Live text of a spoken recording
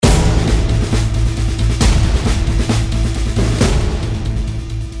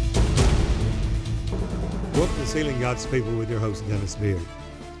Sealing God's People with your host, Dennis Beard.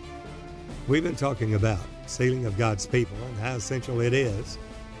 We've been talking about sealing of God's people and how essential it is,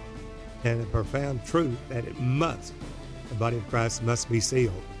 and a profound truth that the body of Christ must be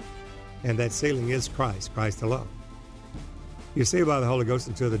sealed, and that sealing is Christ alone. You're sealed by the Holy Ghost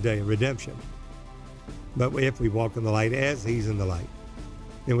until the day of redemption. But if we walk in the light as He's in the light,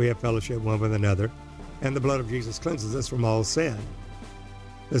 then we have fellowship one with another, and the blood of Jesus cleanses us from all sin.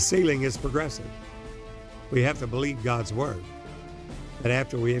 The sealing is progressive. We have to believe God's word, that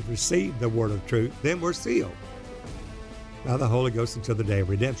after we have received the word of truth, then we're sealed by the Holy Ghost until the day of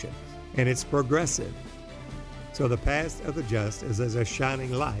redemption. And it's progressive. So the path of the just is as a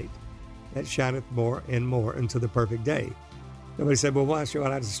shining light that shineth more and more unto the perfect day. Somebody said, well, why should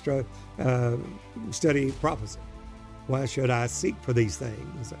I study prophecy? Why should I seek for these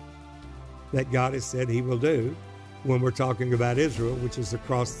things that God has said He will do when we're talking about Israel, which is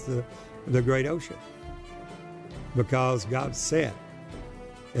across the great ocean? Because God said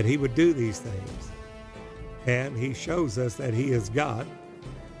that He would do these things. And He shows us that He is God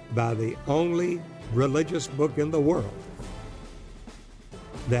by the only religious book in the world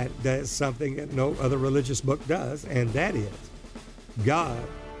that does something that no other religious book does, and that is God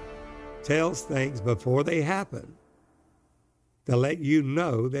tells things before they happen to let you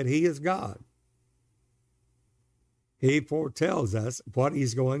know that He is God. He foretells us what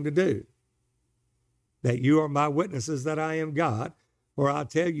He's going to do. That you are my witnesses that I am God, for I'll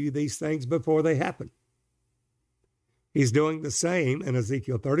tell you these things before they happen. He's doing the same in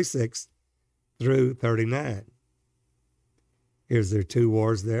Ezekiel 36 through 39. Is there two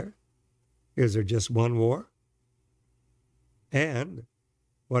wars there? Is there just one war? And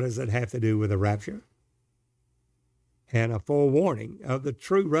what does it have to do with the rapture? And a full warning of the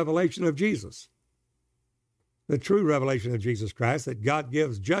true revelation of Jesus. The true revelation of Jesus Christ, that God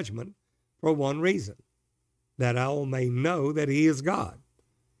gives judgment for one reason, that all may know that He is God.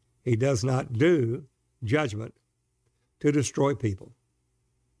 He does not do judgment to destroy people.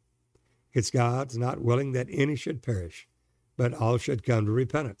 It's God's not willing that any should perish, but all should come to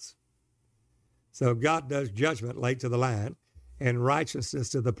repentance. So God does judgment late to the line and righteousness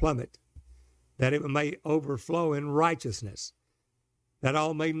to the plummet, that it may overflow in righteousness, that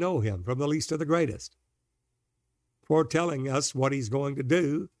all may know Him from the least to the greatest, foretelling us what He's going to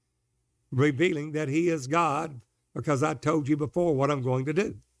do, revealing that He is God, because I told you before what I'm going to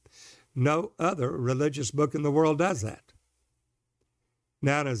do. No other religious book in the world does that.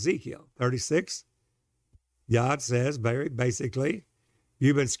 Now in Ezekiel 36, God says very basically,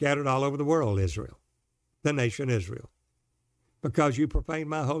 you've been scattered all over the world, Israel, the nation Israel, because you profaned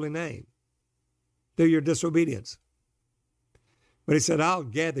my holy name through your disobedience. But He said, I'll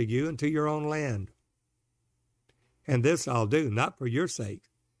gather you into your own land. And this I'll do, not for your sake,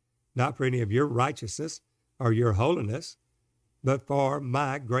 not for any of your righteousness or your holiness, but for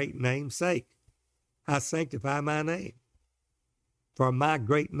my great name's sake. I sanctify my name. For my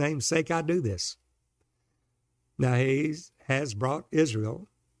great name's sake, I do this. Now He has brought Israel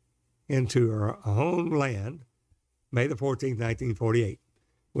into her own land, May the 14th, 1948.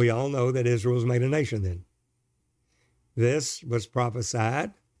 We all know that Israel was made a nation then. This was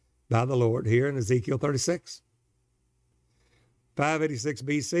prophesied by the Lord here in Ezekiel 36. 586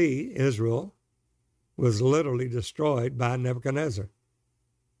 BC, Israel was literally destroyed by Nebuchadnezzar.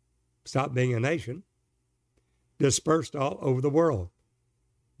 Stopped being a nation, dispersed all over the world,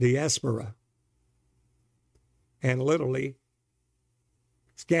 diaspora, and literally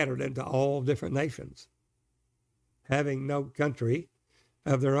scattered into all different nations, having no country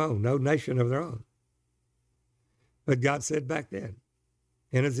of their own, no nation of their own. But God said back then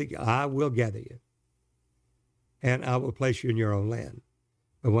in Ezekiel, I will gather you, and I will place you in your own land.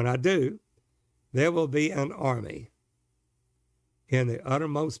 But when I do, there will be an army in the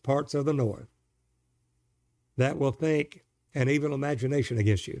uttermost parts of the north that will think an evil imagination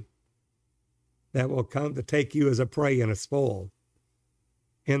against you, that will come to take you as a prey and a spoil.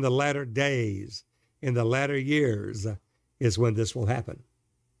 In the latter days, in the latter years, is when this will happen.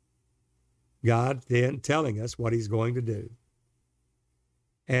 God then telling us what He's going to do.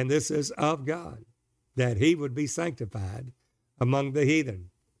 And this is of God, that He would be sanctified among the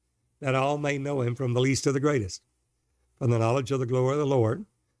heathen, that all may know Him from the least to the greatest. For the knowledge of the glory of the Lord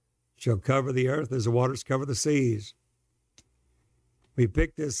shall cover the earth as the waters cover the seas. We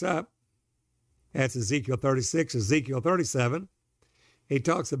pick this up. That's Ezekiel 36, Ezekiel 37. He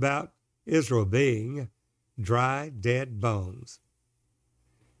talks about Israel being dry, dead bones.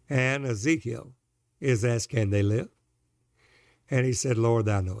 And Ezekiel is asked, can they live? And he said, Lord,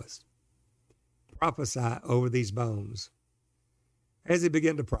 thou knowest. Prophesy over these bones. As he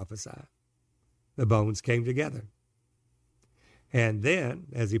began to prophesy, the bones came together. And then,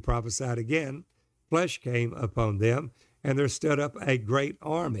 as he prophesied again, flesh came upon them, and there stood up a great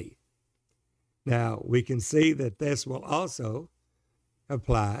army. Now, we can see that this will also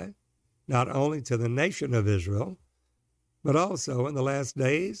apply not only to the nation of Israel, but also in the last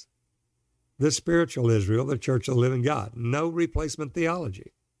days, the spiritual Israel, the church of the living God. No replacement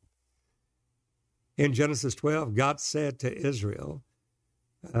theology. In Genesis 12, God said to Israel,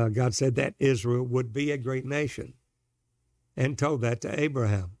 God said that Israel would be a great nation, and told that to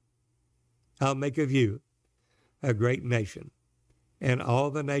Abraham. I'll make of you a great nation, and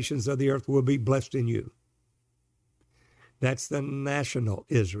all the nations of the earth will be blessed in you. That's the national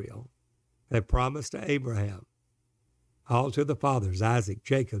Israel that promised to Abraham, all to the fathers, Isaac,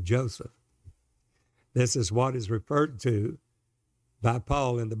 Jacob, Joseph. This is what is referred to by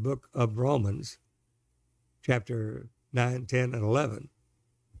Paul in the book of Romans, chapter 9, 10, and 11,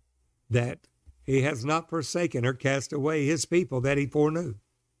 that he has not forsaken or cast away his people that he foreknew.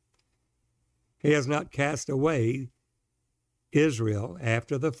 He has not cast away Israel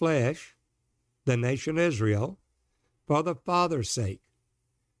after the flesh, the nation Israel, for the Father's sake,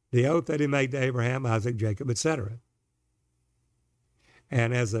 the oath that he made to Abraham, Isaac, Jacob, etc.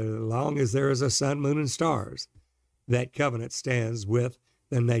 And as long as there is a sun, moon, and stars, that covenant stands with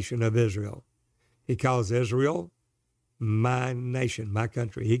the nation of Israel. He calls Israel my nation, my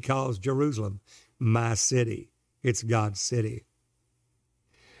country. He calls Jerusalem my city. It's God's city.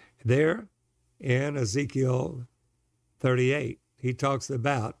 There in Ezekiel 38, he talks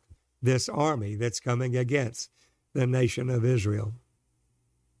about this army that's coming against the nation of Israel.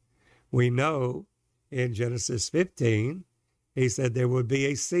 We know in Genesis 15, he said there would be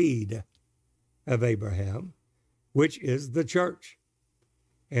a seed of Abraham, which is the church,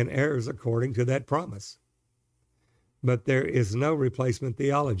 and heirs according to that promise. But there is no replacement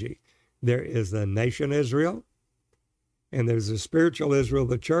theology. There is the nation Israel, and there's the spiritual Israel,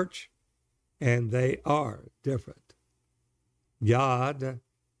 the church, and they are different. God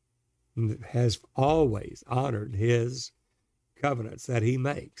has always honored his covenants that he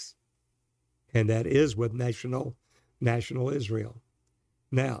makes, and that is with national Israel.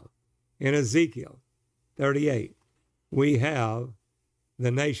 Now, in Ezekiel 38, we have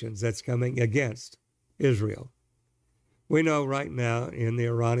the nations that's coming against Israel. We know right now in the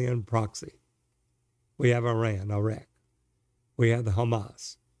Iranian proxy, we have Iran, Iraq. We have the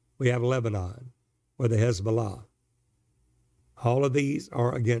Hamas. We have Lebanon, or the Hezbollah. All of these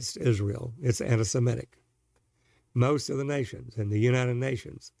are against Israel. It's anti-Semitic. Most of the nations in the United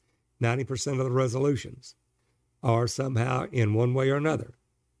Nations, 90% of the resolutions are somehow in one way or another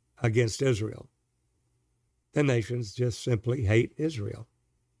against Israel. The nations just simply hate Israel.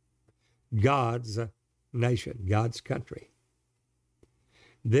 God's nation, God's country.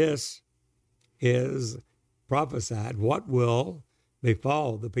 This is prophesied what will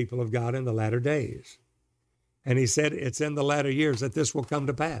befall the people of God in the latter days. And he said it's in the latter years that this will come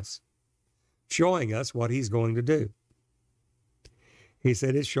to pass, showing us what he's going to do. He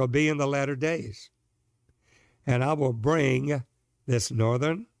said, it shall be in the latter days, and I will bring this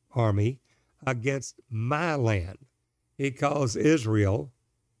northern army against my land. He calls Israel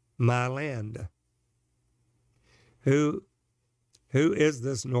my land. Who is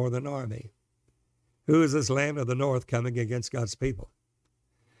this northern army? Who is this land of the north coming against God's people?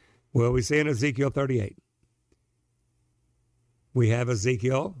 Well, we see in Ezekiel 38. We have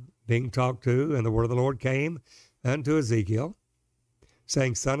Ezekiel being talked to, and the word of the Lord came unto Ezekiel,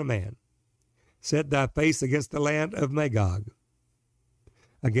 saying, Son of man, set thy face against the land of Magog,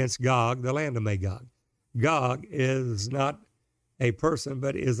 against Gog, the land of Magog. Gog is not a person,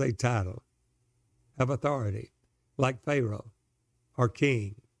 but is a title of authority, like Pharaoh, or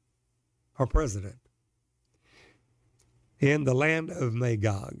king, or president. In the land of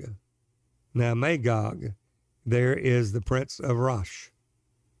Magog. Now, Magog, there is the prince of Rosh,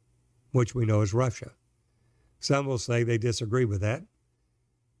 which we know as Russia. Some will say they disagree with that.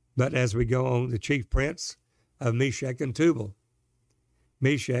 But as we go on, the chief prince of Meshech and Tubal.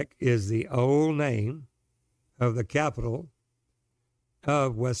 Meshech is the old name of the capital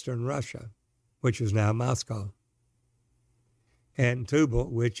of Western Russia, which is now Moscow. And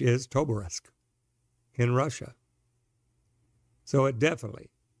Tubal, which is Tobolsk in Russia. So it definitely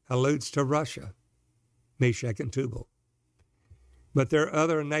alludes to Russia, Meshech and Tubal. But there are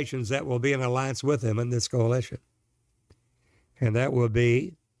other nations that will be in alliance with him in this coalition. And that will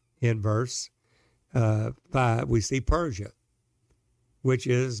be, in verse 5, we see Persia, which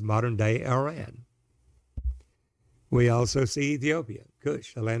is modern-day Iran. We also see Ethiopia,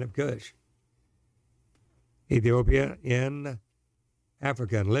 Cush, the land of Cush. Ethiopia in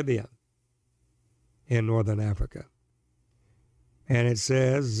Africa and Libya. in northern Africa. And it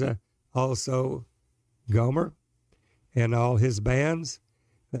says also Gomer and all his bands,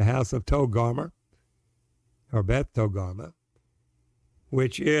 the house of Togarmah, or Beth Togarmah,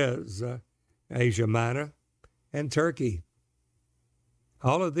 which is Asia Minor and Turkey.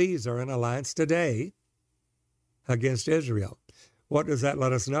 All of these are in alliance today against Israel. What does that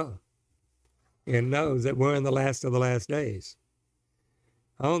let us know? It knows that we're in the last of the last days.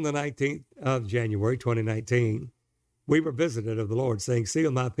 On the 19th of January, 2019, we were visited of the Lord, saying, "Seal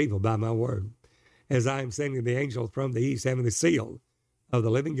my people by my word. As I am sending the angel from the east, having the seal of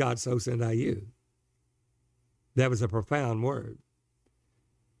the living God, so send I you." That was a profound word.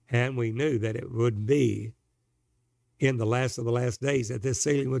 And we knew that it would be in the last of the last days that this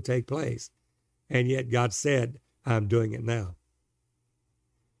sealing would take place. And yet God said, "I'm doing it now."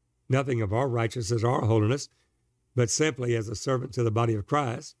 Nothing of our righteousness or holiness, but simply as a servant to the body of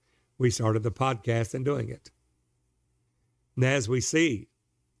Christ, we started the podcast and doing it. And as we see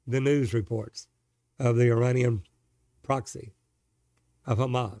the news reports of the Iranian proxy of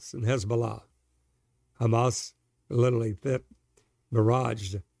Hamas and Hezbollah, Hamas literally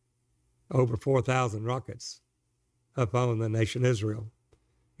barraged over 4,000 rockets upon the nation Israel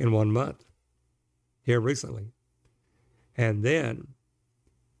in 1 month here recently. And then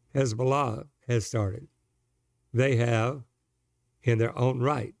Hezbollah has started. They have, in their own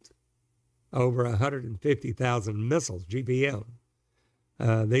right, over 150,000 missiles, GPM.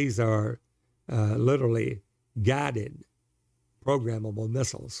 These are literally guided, programmable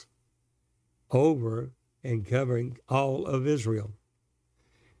missiles over and covering all of Israel.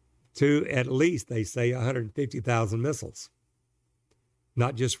 To at least, they say, 150,000 missiles.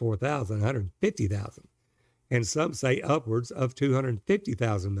 Not just 4,000, 150,000. And some say upwards of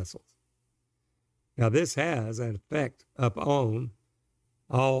 250,000 missiles. Now, this has an effect upon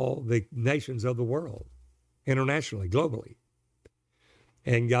all the nations of the world, internationally, globally.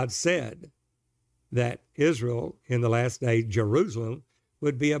 And God said that Israel, in the last day, Jerusalem,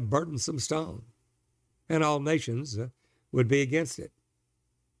 would be a burdensome stone, and all nations would be against it.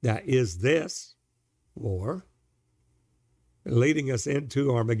 Now, is this war leading us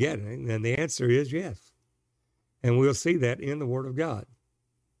into Armageddon? And the answer is yes. And we'll see that in the Word of God.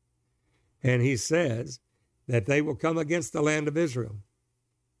 And he says that they will come against the land of Israel.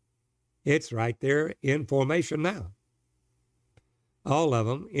 It's right there in formation now. All of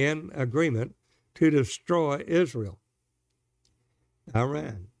them in agreement to destroy Israel.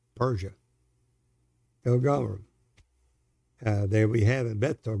 Iran, Persia, Togarmah. There we have in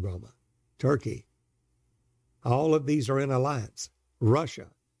Beth Togarmah, Turkey. All of these are in alliance.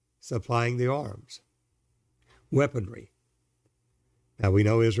 Russia supplying the arms, weaponry. Now, we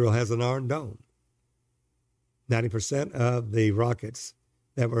know Israel has an Iron Dome. 90% of the rockets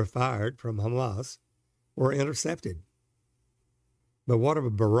that were fired from Hamas were intercepted. But what of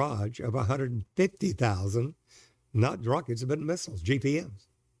a barrage of 150,000, not rockets, but missiles, GPMs?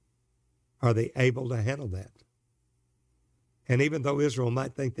 Are they able to handle that? And even though Israel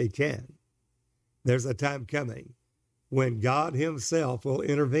might think they can, there's a time coming when God himself will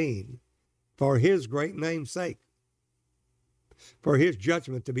intervene for his great name's sake, for his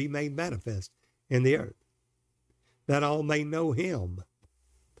judgment to be made manifest in the earth, that all may know him,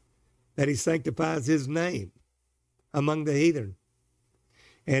 that he sanctifies his name among the heathen.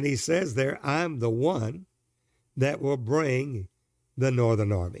 And he says there, I'm the one that will bring the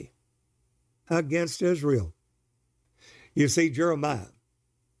northern army against Israel. You see, Jeremiah,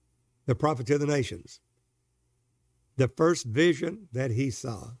 the prophet to the nations, the first vision that he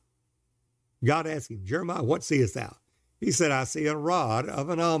saw, God asked him, Jeremiah, what seest thou? He said, I see a rod of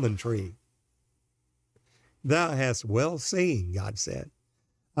an almond tree. Thou hast well seen, God said.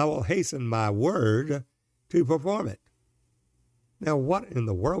 I will hasten my word to perform it. Now, what in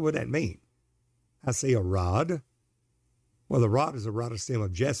the world would that mean? I see a rod. Well, the rod is a rod of stem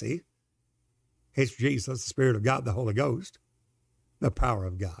of Jesse. It's Jesus, the Spirit of God, the Holy Ghost, the power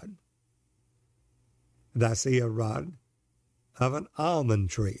of God. And I see a rod of an almond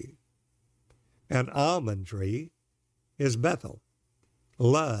tree. An almond tree is Bethel,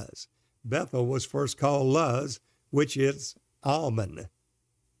 Luz. Bethel was first called Luz, which is almond.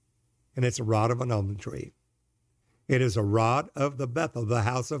 And it's a rod of an almond tree. It is a rod of the Bethel, the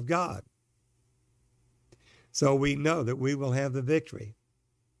house of God. So we know that we will have the victory.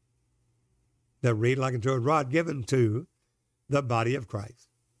 The reed like unto a rod given to the body of Christ.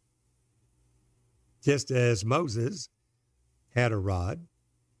 Just as Moses had a rod,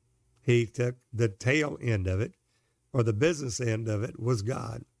 he took the tail end of it, or the business end of it was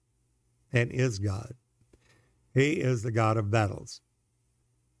God and is God. He is the God of battles.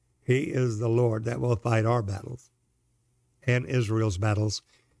 He is the Lord that will fight our battles and Israel's battles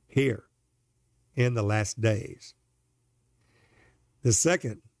here in the last days. The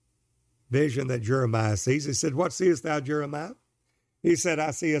second vision that Jeremiah sees, he said, "What seest thou, Jeremiah?" He said,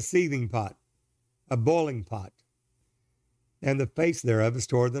 "I see a seething pot, a boiling pot, and the face thereof is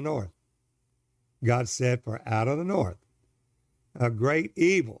toward the north." God said, "For out of the north a great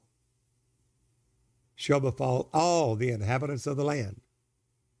evil shall befall all the inhabitants of the land."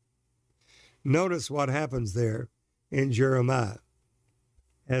 Notice what happens there in Jeremiah.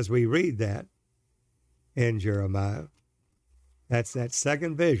 As we read that in Jeremiah, that's that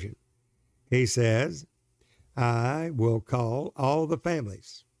second vision. He says, "I will call all the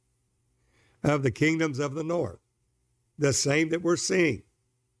families of the kingdoms of the north," the same that we're seeing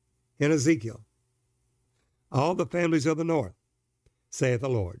in Ezekiel. "All the families of the north, saith the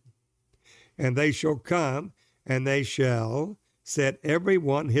Lord, and they shall come, and they shall set every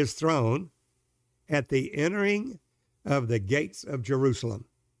one his throne at the entering of the gates of Jerusalem,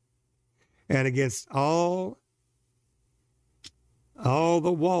 and against all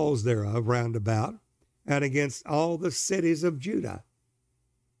the walls thereof round about, and against all the cities of Judah,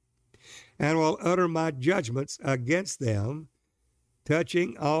 and will utter my judgments against them,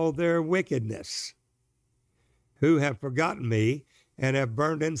 touching all their wickedness, who have forgotten me, and have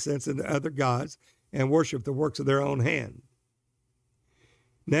burned incense unto other gods, and worshiped the works of their own hand."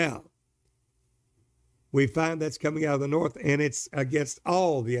 Now, we find that's coming out of the north, and it's against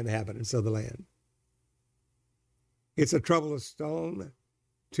all the inhabitants of the land. It's a troublous stone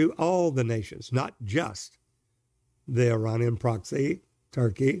to all the nations, not just the Iranian proxy,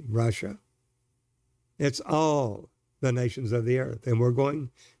 Turkey, Russia. It's all the nations of the earth, and we're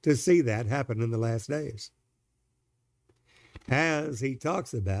going to see that happen in the last days. As he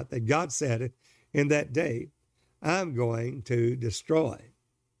talks about that, God said it in that day, "I'm going to destroy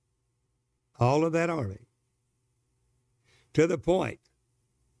all of that army to the point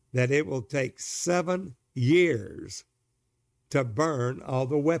that it will take 7 years to burn all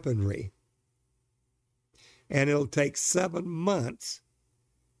the weaponry. And it'll take 7 months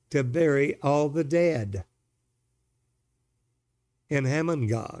to bury all the dead in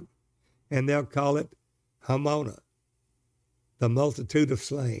Hamon-Gog. And they'll call it Hamona, the multitude of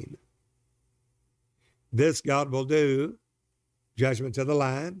slain. This God will do, judgment to the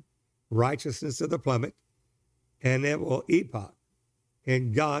lion, righteousness to the plummet, and it will epoch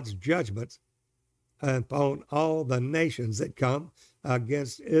in God's judgments upon all the nations that come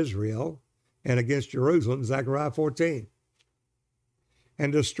against Israel and against Jerusalem, Zechariah 14,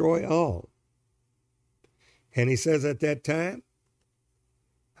 and destroy all. And he says at that time,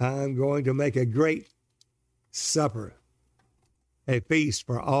 "I'm going to make a great supper, a feast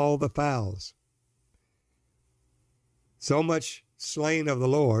for all the fowls." So much slain of the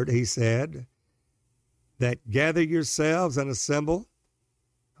Lord, he said, that gather yourselves and assemble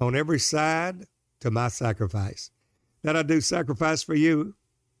on every side to my sacrifice. That I do sacrifice for you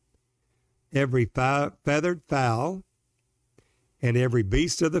every feathered fowl and every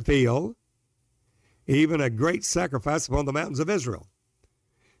beast of the field, even a great sacrifice upon the mountains of Israel,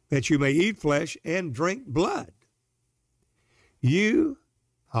 that you may eat flesh and drink blood. You,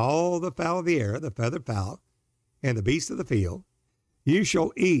 all the fowl of the air, the feathered fowl, and the beast of the field, you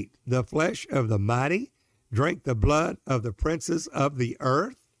shall eat the flesh of the mighty, drink the blood of the princes of the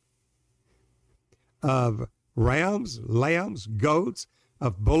earth, of rams, lambs, goats,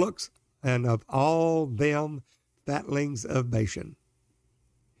 of bullocks, and of all them fatlings of Bashan.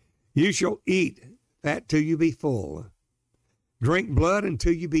 You shall eat fat till you be full, drink blood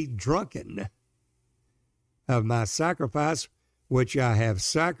until you be drunken of my sacrifice, which I have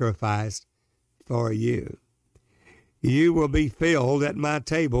sacrificed for you. You will be filled at my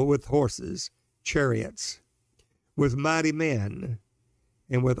table with horses, chariots, with mighty men,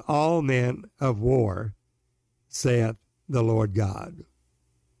 and with all men of war, saith the Lord God.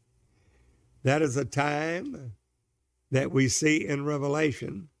 That is a time that we see in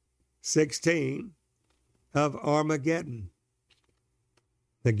Revelation 16 of Armageddon,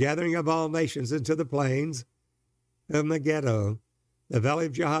 the gathering of all nations into the plains of Megiddo, the valley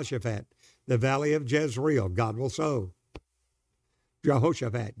of Jehoshaphat, the valley of Jezreel, God will sow.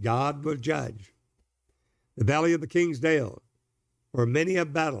 Jehoshaphat, God will judge. The valley of the King's Dale, where many a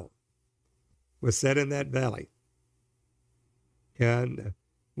battle was set in that valley, and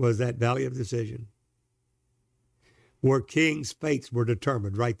was that valley of decision, where kings' fates were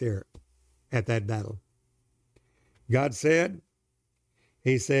determined right there at that battle. God said,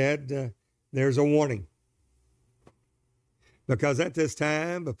 he said, there's a warning. Because at this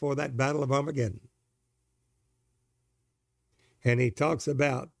time, before that battle of Armageddon, and he talks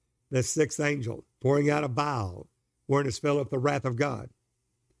about the sixth angel, pouring out a vial, wherein is filled up the wrath of God,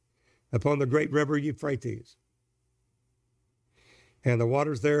 upon the great river Euphrates. And the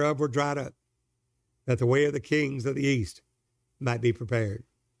waters thereof were dried up, that the way of the kings of the east might be prepared.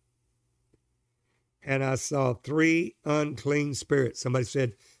 And I saw three unclean spirits. Somebody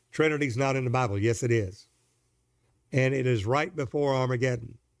said, Trinity's not in the Bible. Yes, it is. And it is right before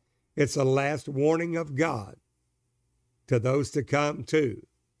Armageddon. It's the last warning of God to those to come to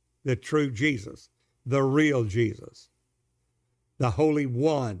the true Jesus, the real Jesus, the Holy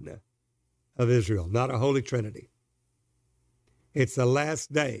One of Israel, not a Holy Trinity. It's the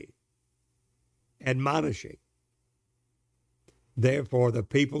last day, admonishing, therefore, the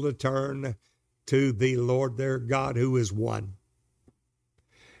people to turn to the Lord their God, who is one.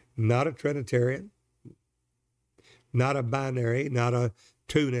 Not a Trinitarian, not a binary, not a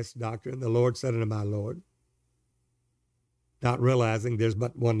two-ness doctrine. The Lord said unto my Lord. Not realizing there's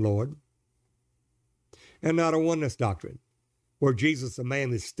but one Lord. And not a oneness doctrine, where Jesus, the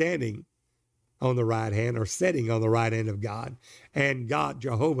man, is standing on the right hand or sitting on the right hand of God, and God,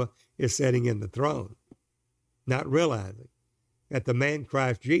 Jehovah, is sitting in the throne. Not realizing that the man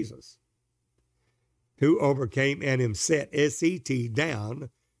Christ Jesus, who overcame and him set, S-E-T, down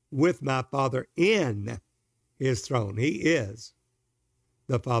with my Father in his throne. He is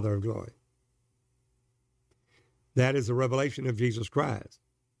the Father of glory. That is the revelation of Jesus Christ.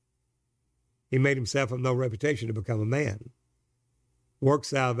 He made himself of no reputation to become a man. Worked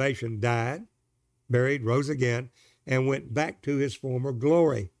salvation, died, buried, rose again, and went back to his former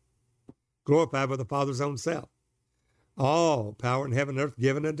glory, glorified with the Father's own self. All power in heaven and earth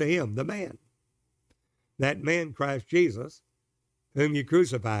given unto him, the man. That man, Christ Jesus, whom you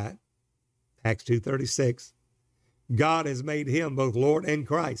crucified, Acts 2:36, God has made him both Lord and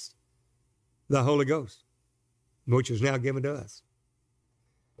Christ, the Holy Ghost, which is now given to us.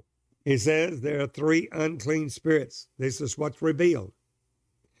 He says there are three unclean spirits. This is what's revealed.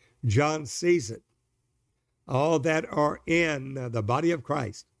 John sees it. All that are in the body of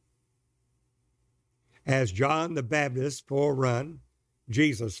Christ. As John the Baptist forerun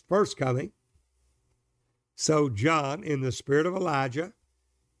Jesus' first coming, so John, in the spirit of Elijah,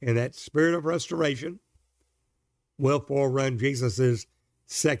 in that spirit of restoration, will forerun Jesus'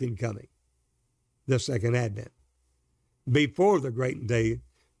 second coming, the second advent, before the great day,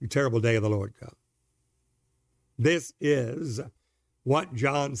 the terrible day of the Lord comes. This is what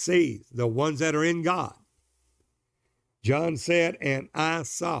John sees, the ones that are in God. John said, and I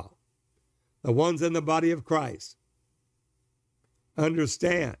saw the ones in the body of Christ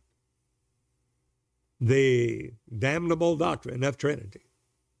understand the damnable doctrine of Trinity.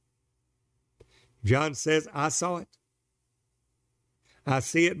 John says, I saw it. I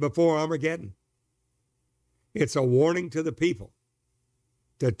see it before Armageddon. It's a warning to the people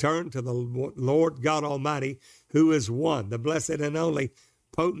to turn to the Lord God Almighty, who is one, the blessed and only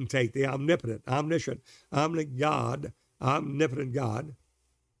potentate, the omnipotent, omniscient, omnipresent God,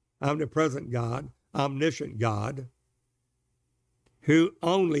 omniscient God, who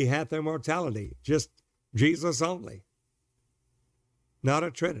only hath immortality, just Jesus only, not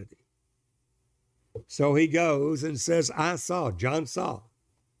a Trinity. So he goes and says, I saw, John saw,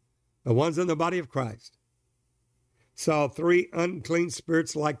 the ones in the body of Christ, saw three unclean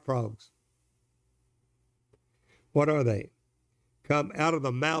spirits like frogs. What are they? Come out of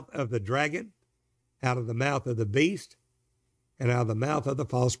the mouth of the dragon, out of the mouth of the beast, and out of the mouth of the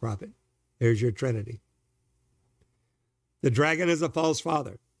false prophet. There's your Trinity. The dragon is a false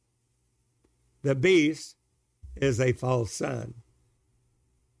father. The beast is a false son.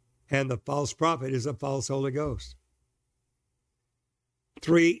 And the false prophet is a false Holy Ghost.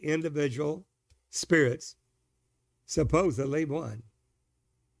 Three individual spirits, supposedly one.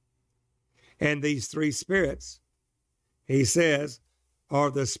 And these three spirits, he says, are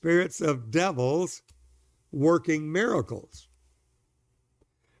the spirits of devils working miracles,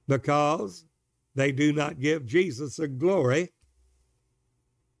 because they do not give Jesus the glory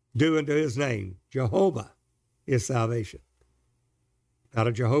due unto his name. Jehovah is salvation. Not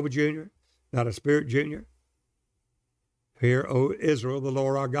a Jehovah Jr., not a Spirit Jr. Hear, O Israel, the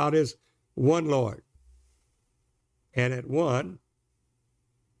Lord our God is one Lord. And at one,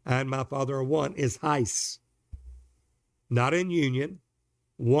 I and my Father are one, is heis. Not in union,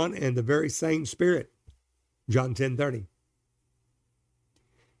 one and the very same Spirit. John 10:30.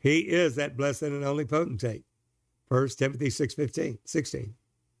 He is that blessed and only potentate. 1 Timothy 6:16.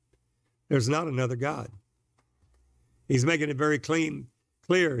 There's not another God. He's making it very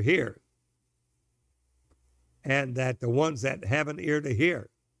clear here. And that the ones that have an ear to hear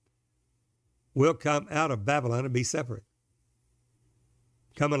will come out of Babylon and be separate.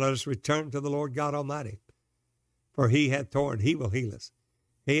 Come and let us return to the Lord God Almighty. For he hath torn, he will heal us.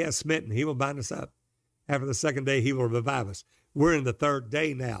 He hath smitten, he will bind us up. After the second day, he will revive us. We're in the third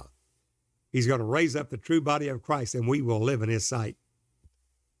day now. He's going to raise up the true body of Christ, and we will live in his sight.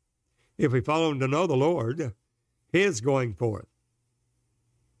 If we follow him to know the Lord, his going forth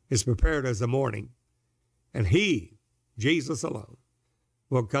is prepared as the morning, and he, Jesus alone,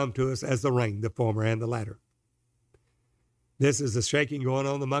 will come to us as the rain, the former and the latter. This is the shaking going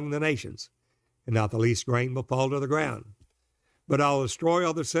on among the nations, and not the least grain will fall to the ground. But I'll destroy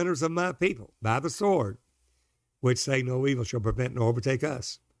all the sinners of my people by the sword, which say no evil shall prevent nor overtake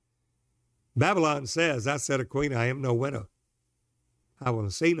us. Babylon says, I said a queen, I am no widow. I will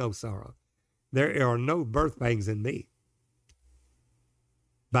see no sorrow. There are no birth pangs in me.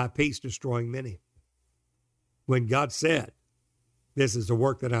 By peace destroying many. When God said, this is the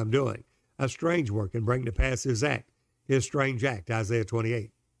work that I'm doing, a strange work, and bring to pass his act, his strange act, Isaiah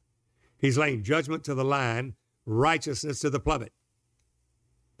 28. He's laying judgment to the lion, righteousness to the plummet.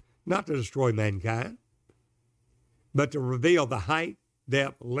 Not to destroy mankind, but to reveal the height,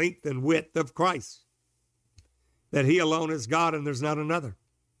 depth, length, and width of Christ. That he alone is God and there's not another.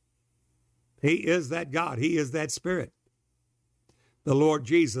 He is that God. He is that Spirit. The Lord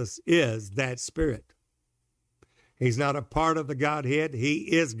Jesus is that Spirit. He's not a part of the Godhead.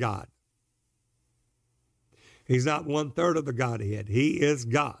 He is God. He's not 1/3 of the Godhead. He is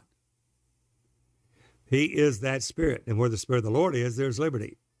God. He is that Spirit. And where the Spirit of the Lord is, there's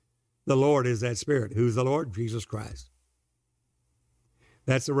liberty. The Lord is that Spirit. Who's the Lord? Jesus Christ.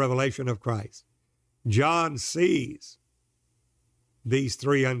 That's the revelation of Christ. John sees these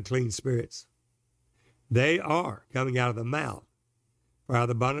three unclean spirits. They are coming out of the mouth. For out of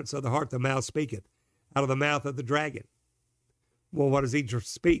the abundance of the heart, the mouth speaketh. Out of the mouth of the dragon. Well, what does he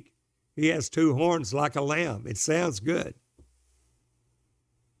speak? He has two horns like a lamb. It sounds good.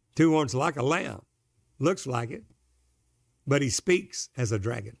 Two horns like a lamb. Looks like it. But he speaks as a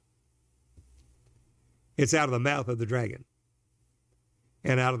dragon. It's out of the mouth of the dragon.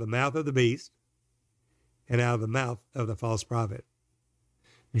 And out of the mouth of the beast. And out of the mouth of the false prophet.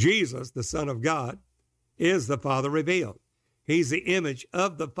 Jesus, the Son of God, is the Father revealed. He's the image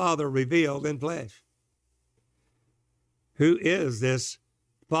of the Father revealed in flesh. Who is this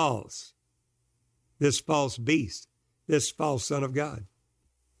false beast, this false Son of God?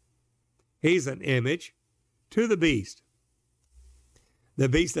 He's an image to the beast. The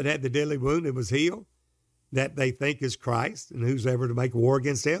beast that had the deadly wound and was healed, that they think is Christ, and who's ever to make war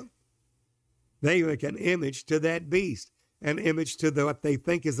against him. They make an image to that beast, an image to what they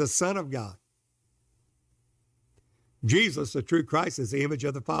think is the Son of God. Jesus, the true Christ, is the image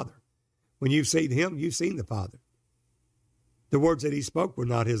of the Father. When you've seen him, you've seen the Father. The words that he spoke were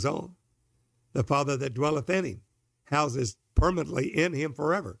not his own. The Father that dwelleth in him houses permanently in him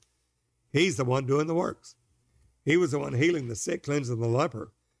forever. He's the one doing the works. He was the one healing the sick, cleansing the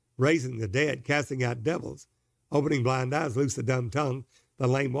leper, raising the dead, casting out devils, opening blind eyes, loose the dumb tongue, the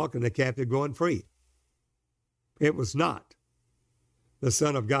lame walking, the captive going free. It was not the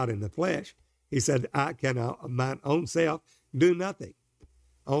Son of God in the flesh. He said, I can of mine own self do nothing.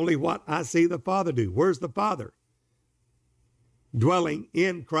 Only what I see the Father do. Where's the Father? Dwelling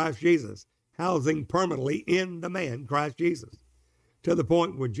in Christ Jesus, housing permanently in the man, Christ Jesus. To the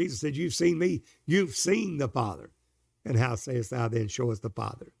point where Jesus said, you've seen me, you've seen the Father. And how sayest thou then, show us the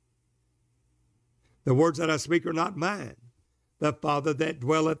Father? The words that I speak are not mine. The Father that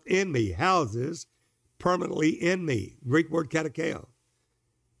dwelleth in me, houses permanently in me. Greek word katakeo.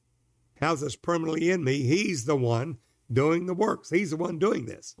 Houses permanently in me. He's the one doing the works. He's the one doing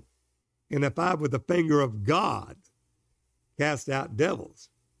this. And if I, with the finger of God, cast out devils,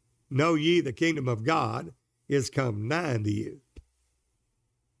 know ye the kingdom of God is come nigh unto you.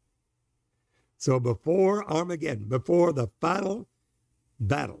 So before Armageddon, before the final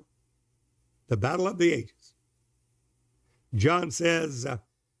battle, the battle of the ages, John says,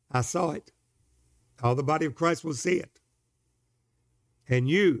 I saw it. All the body of Christ will see it. And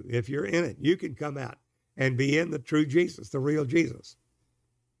you, if you're in it, you can come out and be in the true Jesus, the real Jesus.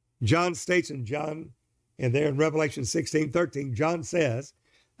 John states and there in Revelation 16:13, John says,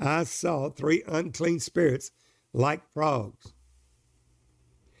 I saw three unclean spirits like frogs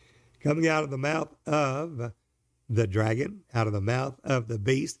coming out of the mouth of the dragon, out of the mouth of the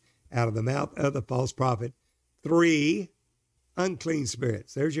beast, out of the mouth of the false prophet. Three unclean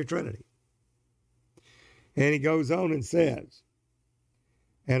spirits. There's your Trinity. And he goes on and says,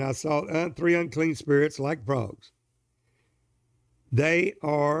 and I saw three unclean spirits like frogs. They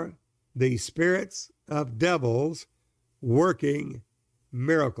are the spirits of devils working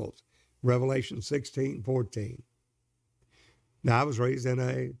miracles. Revelation 16:14. Now, I was raised in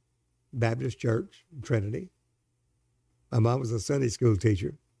a Baptist church, Trinity. My mom was a Sunday school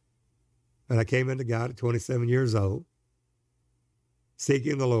teacher. And I came into God at 27 years old,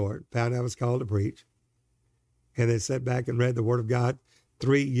 seeking the Lord, found I was called to preach, and then sat back and read the Word of God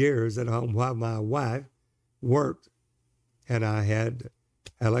 3 years at home while my wife worked. And I had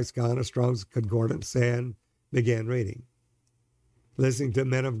a lexicon of Strong's Concordance and began reading, listening to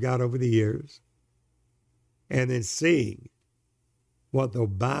men of God over the years, and then seeing what the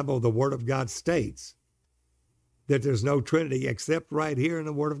Bible, the Word of God states, that there's no Trinity except right here in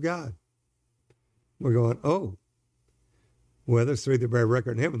the Word of God. We're going, oh, well, there's three that bear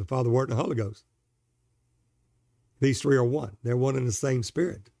record in heaven, the Father, Word, and the Holy Ghost. These three are one. They're one in the same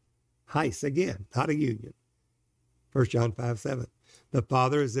Spirit. Heis, again, not a union. 1 John 5:7. The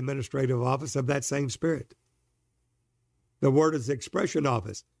Father is the administrative office of that same Spirit. The Word is the expression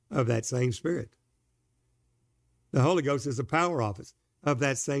office of that same Spirit. The Holy Ghost is the power office of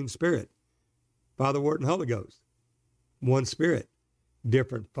that same Spirit. Father, Word, and Holy Ghost. One Spirit.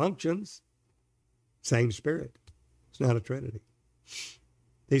 Different functions. Same Spirit. It's not a Trinity.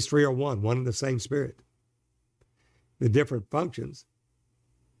 These three are one in the same Spirit. The different functions.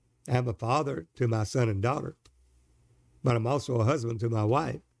 I'm a father to my son and daughter, but I'm also a husband to my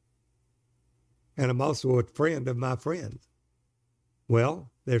wife, and I'm also a friend of my friends. Well,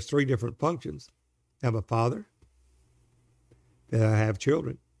 there's three different functions. I'm a father. I have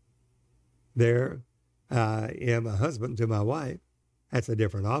children. There, I am a husband to my wife. That's a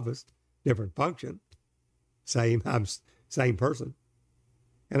different office, different function. I'm same person.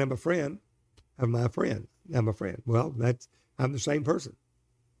 And I'm a friend of my friend. I'm a friend. Well, I'm the same person.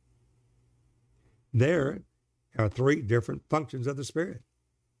 There are three different functions of the Spirit.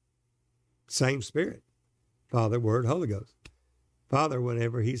 Same Spirit. Father, Word, Holy Ghost. Father,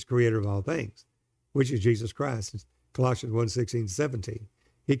 whenever He's creator of all things, which is Jesus Christ. Colossians 1:16-17.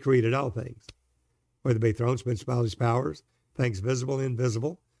 He created all things, whether it be thrones, principalities, powers, things visible and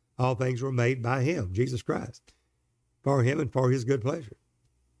invisible. All things were made by Him, Jesus Christ, for Him and for His good pleasure.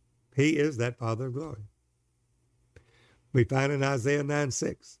 He is that Father of glory. We find in Isaiah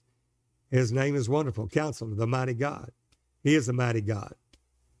 9:6, His name is Wonderful, Counselor, the Mighty God. He is the Mighty God,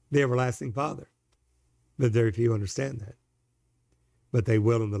 the Everlasting Father. But very few understand that. But they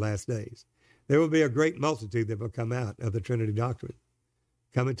will in the last days. There will be a great multitude that will come out of the Trinity doctrine,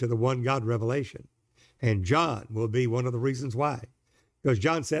 coming to the one God revelation. And John will be one of the reasons why. Because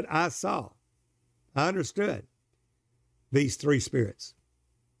John said, I understood these three spirits,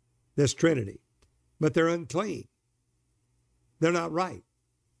 this Trinity, but they're unclean. They're not right.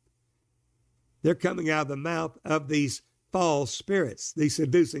 They're coming out of the mouth of these false spirits, these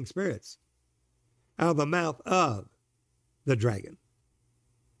seducing spirits, out of the mouth of the dragon.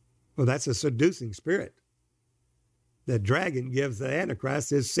 Well, that's a seducing spirit. The dragon gives the Antichrist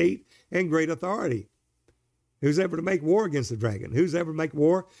his seat and great authority. Who's ever to make war against the dragon? Who's ever to make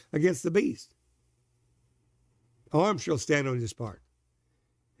war against the beast? Arm shall stand on his part.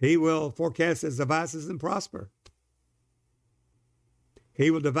 He will forecast his devices and prosper. He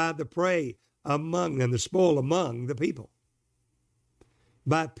will divide the prey among and the spoil among the people.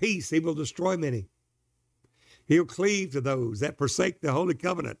 By peace he will destroy many. He'll cleave to those that forsake the holy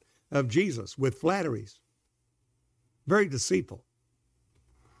covenant of Jesus with flatteries. Very deceitful.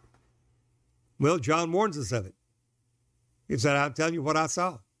 Well, John warns us of it. He said, I'll tell you what I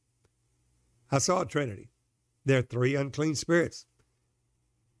saw. I saw a Trinity. There are three unclean spirits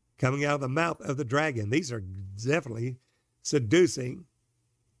coming out of the mouth of the dragon. These are definitely seducing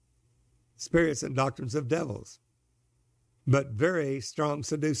spirits and doctrines of devils, but very strong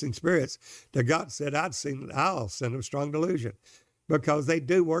seducing spirits that God said, I'll send them strong delusion, because they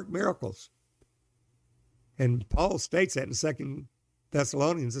do work miracles. And Paul states that in 2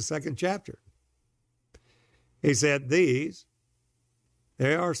 Thessalonians, the 2nd chapter. He said, they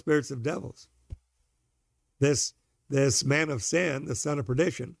are spirits of devils. This man of sin, the son of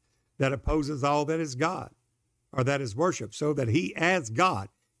perdition, that opposes all that is God, or that is worship, so that he as God,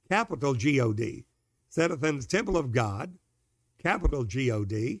 capital G-O-D, setteth in the temple of God, capital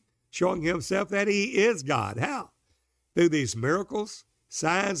G-O-D, showing himself that he is God. How? Through these miracles,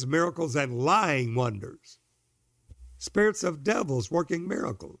 signs, miracles, and lying wonders. Spirits of devils working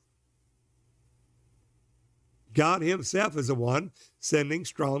miracles. God himself is the one sending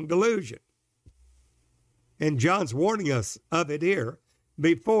strong delusion. And John's warning us of it here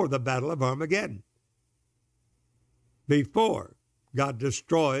before the Battle of Armageddon. Before God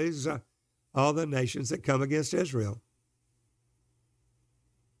destroys all the nations that come against Israel.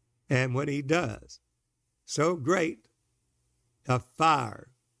 And when he does, so great a fire,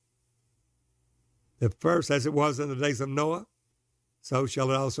 the first, as it was in the days of Noah, so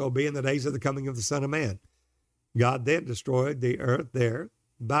shall it also be in the days of the coming of the Son of Man. God then destroyed the earth there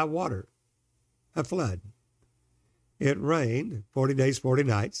by water, a flood. It rained 40 days, 40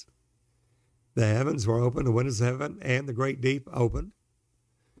 nights. The heavens were open, the windows of heaven, and the great deep opened.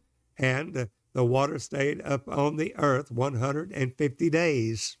 And the water stayed up on the earth 150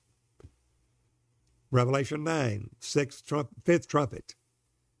 days. Revelation 9, fifth trumpet.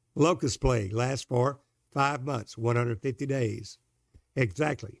 Locust plague lasts for 5 months, 150 days.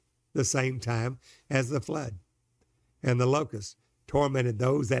 Exactly the same time as the flood. And the locusts tormented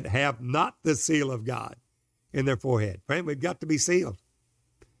those that have not the seal of God in their forehead. Friend, we've got to be sealed.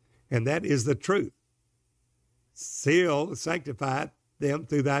 And that is the truth. Seal, sanctify them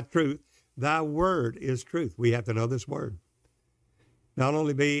through thy truth. Thy word is truth. We have to know this word. Not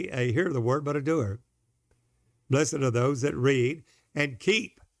only be a hearer of the word, but a doer. Blessed are those that read and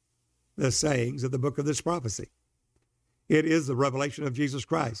keep the sayings of the book of this prophecy. It is the revelation of Jesus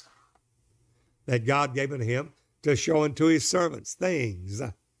Christ that God gave unto him to show unto his servants things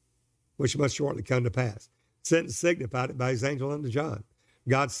which must shortly come to pass. Sent and signified it by his angel unto John.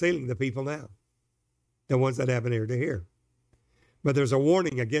 God's sealing the people now, the ones that have an ear to hear. But there's a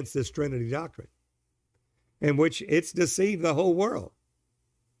warning against this Trinity doctrine, in which it's deceived the whole world.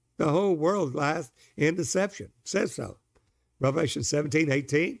 The whole world lies in deception. It says so. Revelation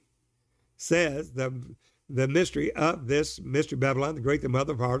 17:18 says the mystery of this mystery Babylon, the great, the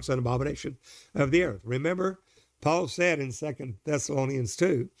mother of harlots, and abomination of the earth. Remember, Paul said in 2 Thessalonians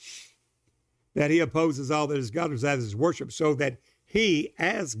 2 that he opposes all that is God as his worship, so that he,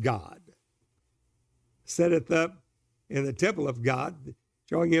 as God, setteth up in the temple of God,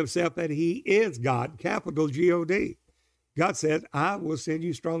 showing himself that he is God, capital G-O-D. God said, I will send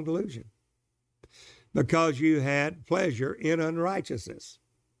you strong delusion because you had pleasure in unrighteousness.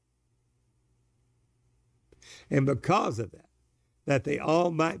 And because of that, that they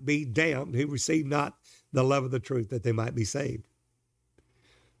all might be damned who receive not the love of the truth, that they might be saved.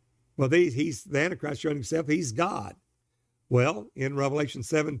 Well, he's the Antichrist showing himself, he's God. Well, in Revelation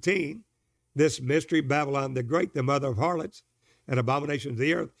 17, this mystery Babylon the Great, the mother of harlots and abomination of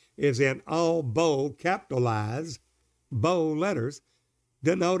the earth, is in all bold, capitalized, bold letters,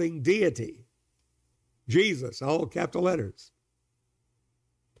 denoting deity. Jesus, all capital letters.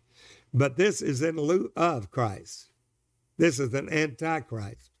 But this is in lieu of Christ. This is an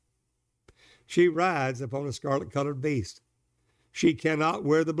antichrist. She rides upon a scarlet-colored beast. She cannot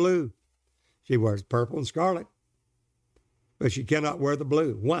wear the blue. She wears purple and scarlet, but she cannot wear the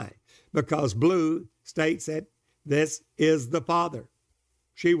blue. Why? Because blue states that this is the Father.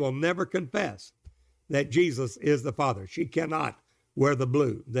 She will never confess that Jesus is the Father. She cannot wear the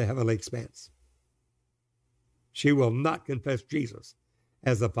blue, the heavenly expanse. She will not confess Jesus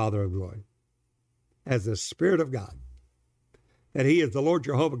as the Father of glory, as the Spirit of God, that he is the Lord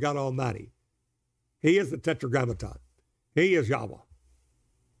Jehovah God Almighty. He is the Tetragrammaton. He is Yahweh.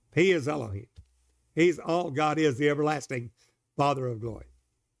 He is Elohim. He's all God is, the everlasting Father of glory.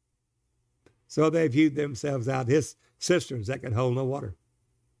 So they viewed themselves out, his cisterns that can hold no water.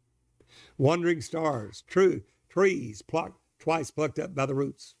 Wandering stars, trees twice plucked up by the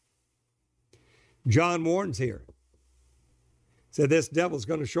roots. John warns here. Said this devil's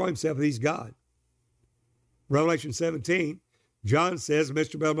going to show himself that he's God. Revelation 17, John says,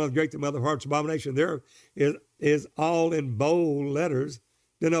 Mr. Babylon the Great, the mother of harlots, abomination there is all in bold letters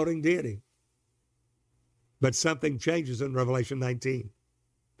denoting deity. But something changes in Revelation 19.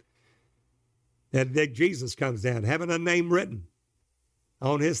 That Jesus comes down, having a name written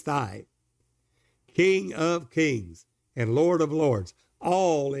on his thigh. King of kings and Lord of lords,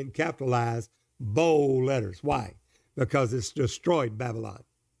 all in capitalized bold letters. Why? Because it's destroyed Babylon.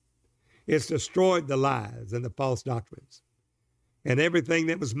 It's destroyed the lies and the false doctrines. And everything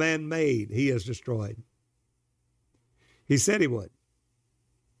that was man-made, he has destroyed. He said he would.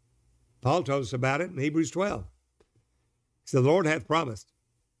 Paul told us about it in Hebrews 12. He said, the Lord hath promised,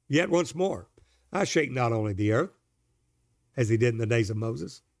 yet once more, I shake not only the earth, as he did in the days of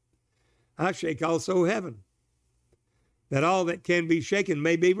Moses, I shake also heaven, that all that can be shaken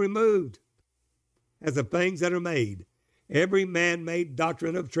may be removed, as the things that are made. Every man-made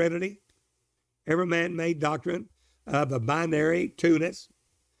doctrine of Trinity, every man-made doctrine of a binary two-ness,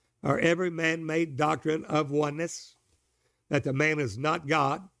 or every man-made doctrine of oneness, that the man is not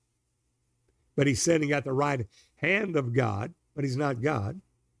God, but he's sitting at the right hand of God, but he's not God,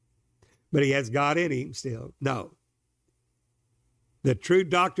 but he has God in him still. No. The true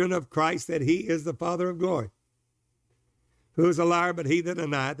doctrine of Christ, that he is the Father of glory. Who is a liar but he that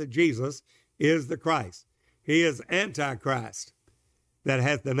denieth that Jesus is the Christ? He is Antichrist that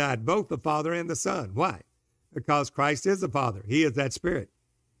hath denied both the Father and the Son. Why? Because Christ is the Father. He is that Spirit.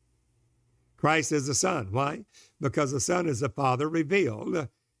 Christ is the Son. Why? Because the Son is the Father revealed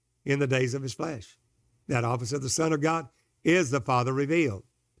in the days of his flesh. That office of the Son of God is the Father revealed.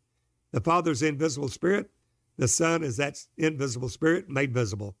 The Father's invisible Spirit. The Son is that invisible Spirit made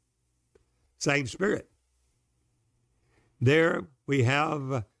visible. Same Spirit. There we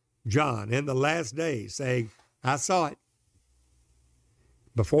have John in the last days saying, I saw it.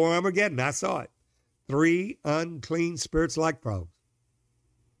 Before Armageddon, I saw it. 3 unclean spirits like frogs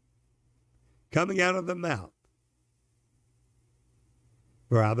coming out of the mouth.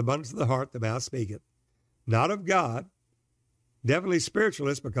 For out of the abundance of the heart, the mouth speaketh. Not of God, definitely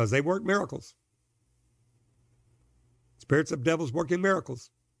spiritualists, because they work miracles. Spirits of devils working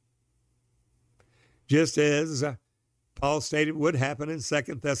miracles. Just as Paul stated would happen in 2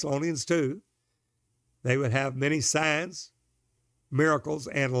 Thessalonians 2. They would have many signs, miracles,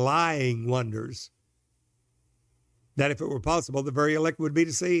 and lying wonders, that if it were possible, the very elect would be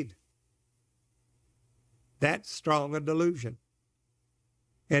deceived. That's strong a delusion.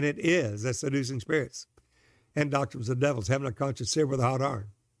 And it is a seducing spirits and doctrines of devils, having a conscience seared with a hot iron.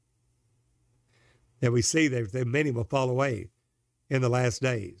 And we see that many will fall away in the last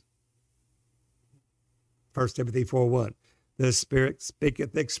days. 1 Timothy 4:1. The Spirit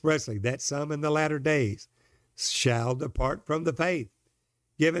speaketh expressly that some in the latter days shall depart from the faith,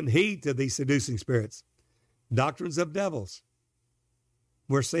 giving heed to these seducing spirits, doctrines of devils.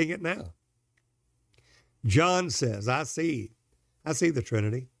 We're seeing it now. John says, I see the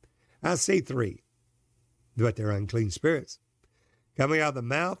Trinity. I see 3, but they're unclean spirits coming out of the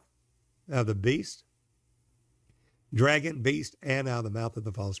mouth of the beast, dragon, beast, and out of the mouth of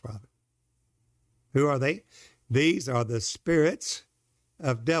the false prophet. Who are they? These are the spirits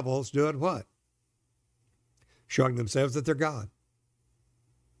of devils doing what? Showing themselves that they're God.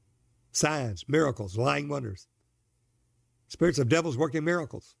 Signs, miracles, lying wonders. Spirits of devils working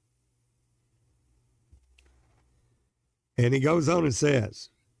miracles. And he goes on and says,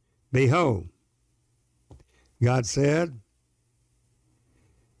 behold, God said,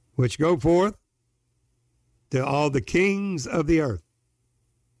 which go forth to all the kings of the earth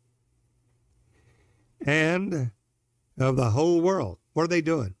and of the whole world. What are they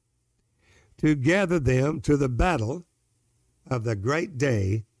doing? To gather them to the battle of the great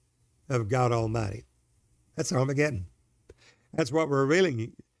day of God Almighty. That's Armageddon. That's what we're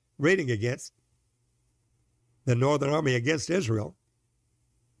reading against the northern army against Israel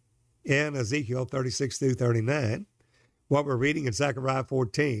in Ezekiel 36 through 39. What we're reading in Zechariah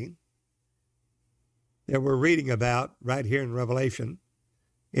 14. That we're reading about right here in Revelation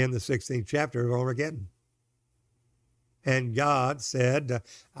in the 16th chapter of Armageddon. And God said,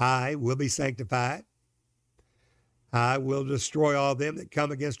 I will be sanctified. I will destroy all them that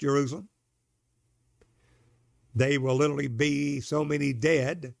come against Jerusalem. They will literally be so many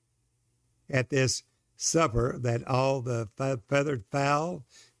dead at this supper that all the feathered fowl,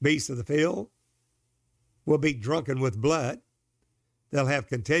 beasts of the field, will be drunken with blood. They'll have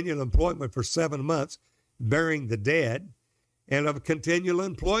continual employment for 7 months, burying the dead, and of continual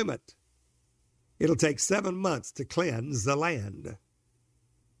employment. It'll take 7 months to cleanse the land.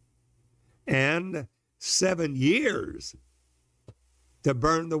 And 7 years to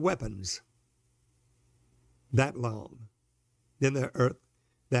burn the weapons. That long. Then the earth,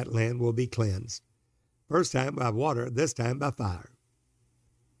 that land will be cleansed. First time by water, this time by fire.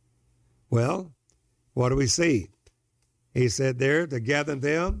 Well, what do we see? He said there to gather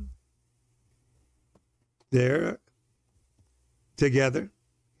them there together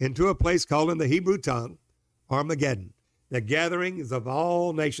into a place called in the Hebrew tongue Armageddon. The gatherings of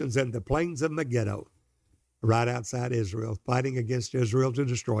all nations in the plains of Megiddo, right outside Israel, fighting against Israel to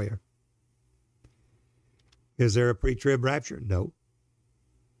destroy her. Is there a pre-trib rapture? No.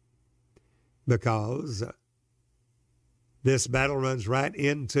 Because this battle runs right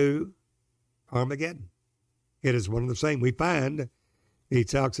into Armageddon. It is one of the same. We find, he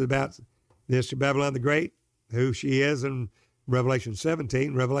talks about this Babylon the Great, who she is in Revelation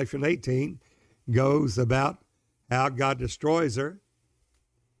 17. Revelation 18 goes about how God destroys her,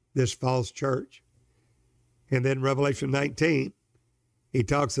 this false church. And then Revelation 19, he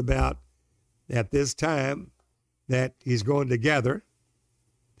talks about at this time that he's going to gather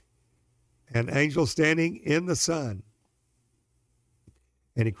an angel standing in the sun.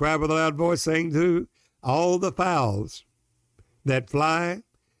 And he cried with a loud voice, saying to all the fowls that fly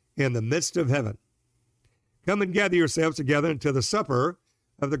in the midst of heaven, come and gather yourselves together into the supper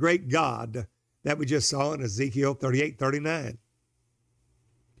of the great God that we just saw in Ezekiel 38:39.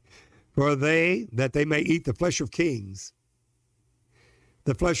 For that they may eat the flesh of kings,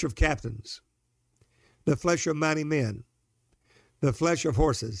 the flesh of captains, the flesh of mighty men, the flesh of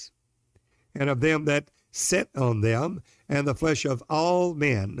horses, and of them that sit on them, and the flesh of all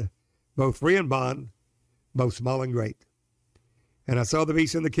men, both free and bond, both small and great. And I saw the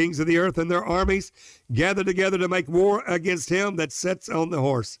beasts and the kings of the earth and their armies gathered together to make war against him that sits on the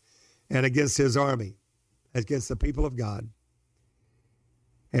horse and against his army, against the people of God.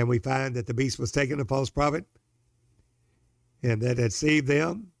 And we find that the beast was taken, a false prophet, and that had deceived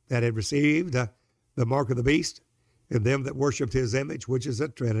them, that had received the mark of the beast, and them that worshipped his image, which is a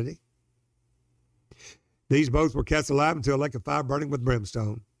Trinity. These both were cast alive into a lake of fire burning with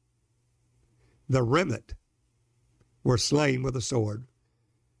brimstone. The remnant were slain with the sword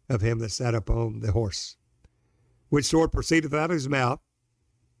of him that sat upon the horse, which sword proceedeth out of his mouth,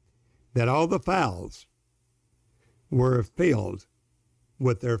 that all the fowls were filled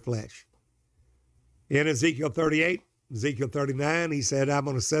with their flesh. In Ezekiel 38, Ezekiel 39, he said, I'm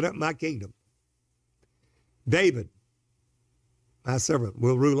going to set up my kingdom. David, my servant,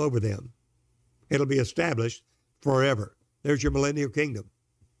 will rule over them. It'll be established forever. There's your millennial kingdom.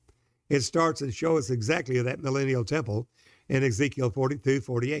 It starts and shows us exactly that millennial temple in Ezekiel 42,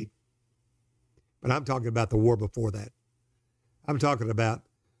 48. But I'm talking about the war before that. I'm talking about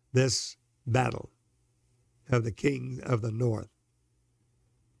this battle of the king of the north.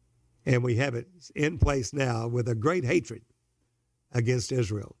 And we have it in place now with a great hatred against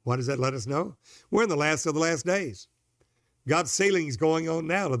Israel. What does that let us know? We're in the last of the last days. God's sealing is going on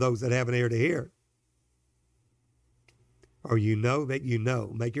now to those that have an ear to hear. Or you know that you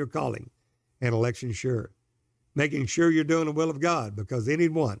know. Make your calling and election sure. Making sure you're doing the will of God, because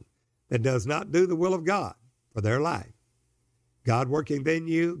anyone that does not do the will of God for their life, God working in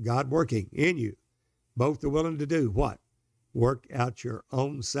you, God working in you, both are willing to do what? Work out your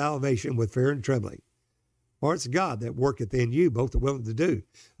own salvation with fear and trembling. For it's God that worketh in you, both are willing to do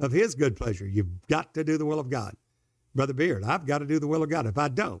of his good pleasure. You've got to do the will of God. Brother Beard, I've got to do the will of God. If I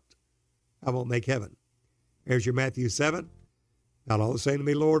don't, I won't make heaven. There's your Matthew 7. Not all that say to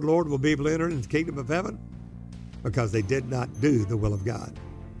me, Lord, Lord, will be able to enter into the kingdom of heaven, because they did not do the will of God.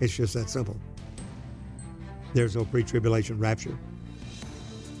 It's just that simple. There's no pre-tribulation rapture.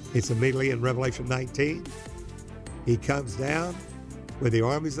 It's immediately in Revelation 19. He comes down with the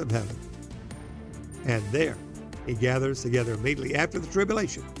armies of heaven. And there he gathers together immediately after the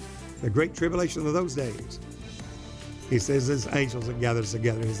tribulation, the great tribulation of those days. He says his angels and gathers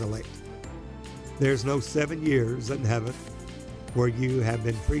together his elect. There's no 7 years in heaven where you have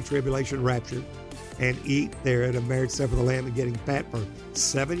been pre-tribulation raptured and eat there at a marriage supper of the Lamb and getting fat for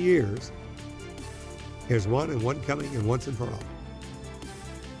 7 years. There's one and one coming, and once and for all.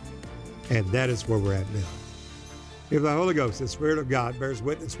 And that is where we're at now. If the Holy Ghost, the Spirit of God, bears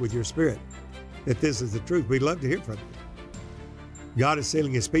witness with your spirit that this is the truth, we'd love to hear from you. God is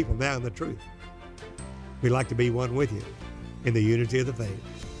sealing his people now in the truth. We'd like to be one with you in the unity of the faith.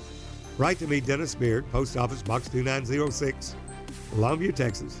 Write to me, Dennis Beard, Post Office Box 2906, Longview,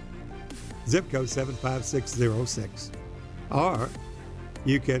 Texas, zip code 75606. Or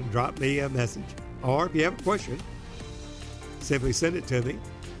you can drop me a message. Or if you have a question, simply send it to me.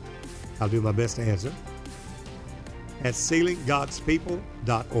 I'll do my best to answer. At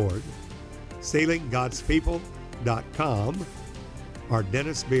sealinggodspeople.org, sealinggodspeople.com, or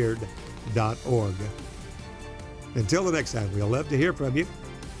dennisbeard.org. Until the next time, we'll love to hear from you.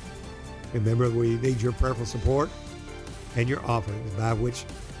 Remember, we need your prayerful support and your offering, by which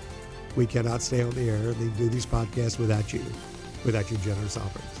we cannot stay on the air and do these podcasts without you, without your generous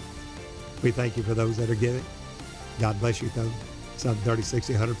offerings. We thank you for those that are giving. God bless you, some 30,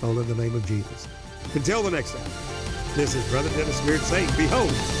 60, 100 fold in the name of Jesus. Until the next time, this is Brother Dennis Beard saying, behold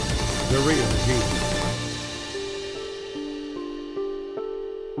the real Jesus.